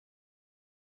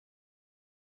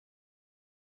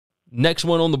Next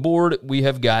one on the board, we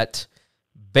have got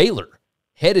Baylor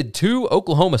headed to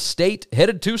Oklahoma State,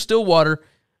 headed to Stillwater,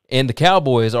 and the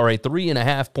Cowboys are a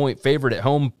 3.5-point favorite at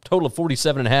home, total of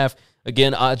 47.5.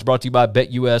 Again, odds brought to you by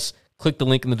BetUS. Click the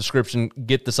link in the description,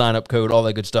 get the sign-up code, all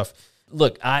that good stuff.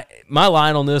 Look, my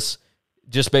line on this,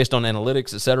 just based on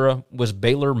analytics, etc., was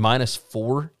Baylor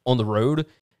 -4 on the road.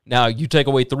 Now, you take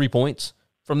away 3 points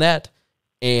from that,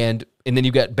 and then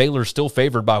you got Baylor still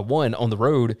favored by 1 on the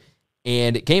road,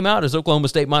 and it came out as Oklahoma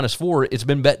State -4. It's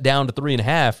been bet down to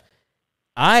 3.5.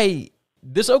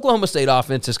 This Oklahoma State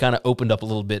offense has kind of opened up a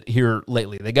little bit here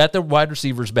lately. They got their wide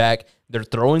receivers back. They're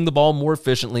throwing the ball more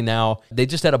efficiently now. They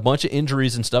just had a bunch of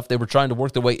injuries and stuff. They were trying to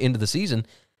work their way into the season.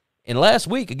 And last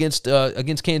week against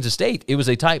Kansas State, it was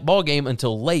a tight ball game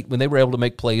until late when they were able to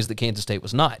make plays that Kansas State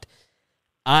was not.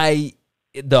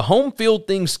 The home field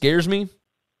thing scares me.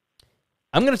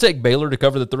 I'm going to take Baylor to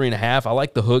cover the 3.5. I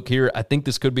like the hook here. I think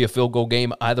this could be a field goal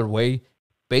game either way.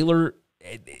 Baylor,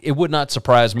 it would not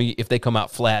surprise me if they come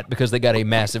out flat because they got a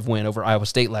massive win over Iowa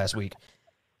State last week.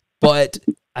 But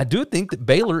I do think that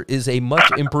Baylor is a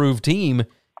much improved team,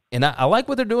 and I like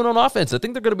what they're doing on offense. I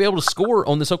think they're going to be able to score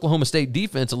on this Oklahoma State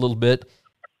defense a little bit.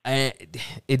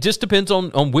 It just depends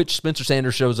on which Spencer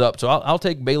Sanders shows up. So I'll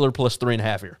take Baylor plus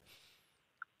 3.5 here.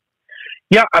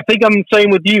 Yeah, I think I'm the same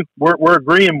with you. We're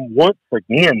agreeing once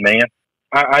again, man.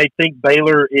 I think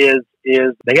Baylor is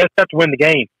they have to win the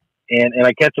game, and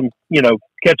I catch them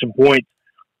points.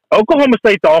 Oklahoma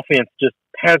State's offense just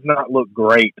has not looked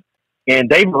great, and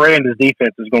Dave Miranda's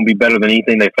defense is going to be better than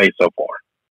anything they faced so far.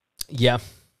 Yeah,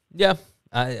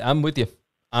 I'm with you.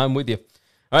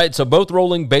 All right, so both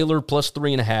rolling Baylor plus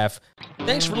 3.5.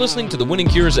 Thanks for listening to the Winning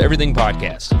Cures Everything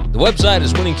podcast. The website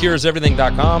is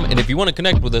winningcureseverything.com, and if you want to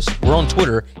connect with us, we're on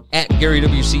Twitter at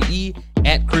GaryWCE,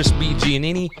 at Chris B.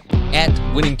 Giannini, at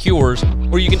Winning Cures,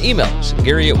 or you can email us,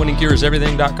 Gary at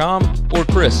winningcureseverything.com or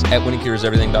Chris at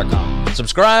winningcureseverything.com.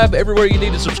 Subscribe everywhere you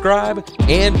need to subscribe,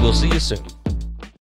 and we'll see you soon.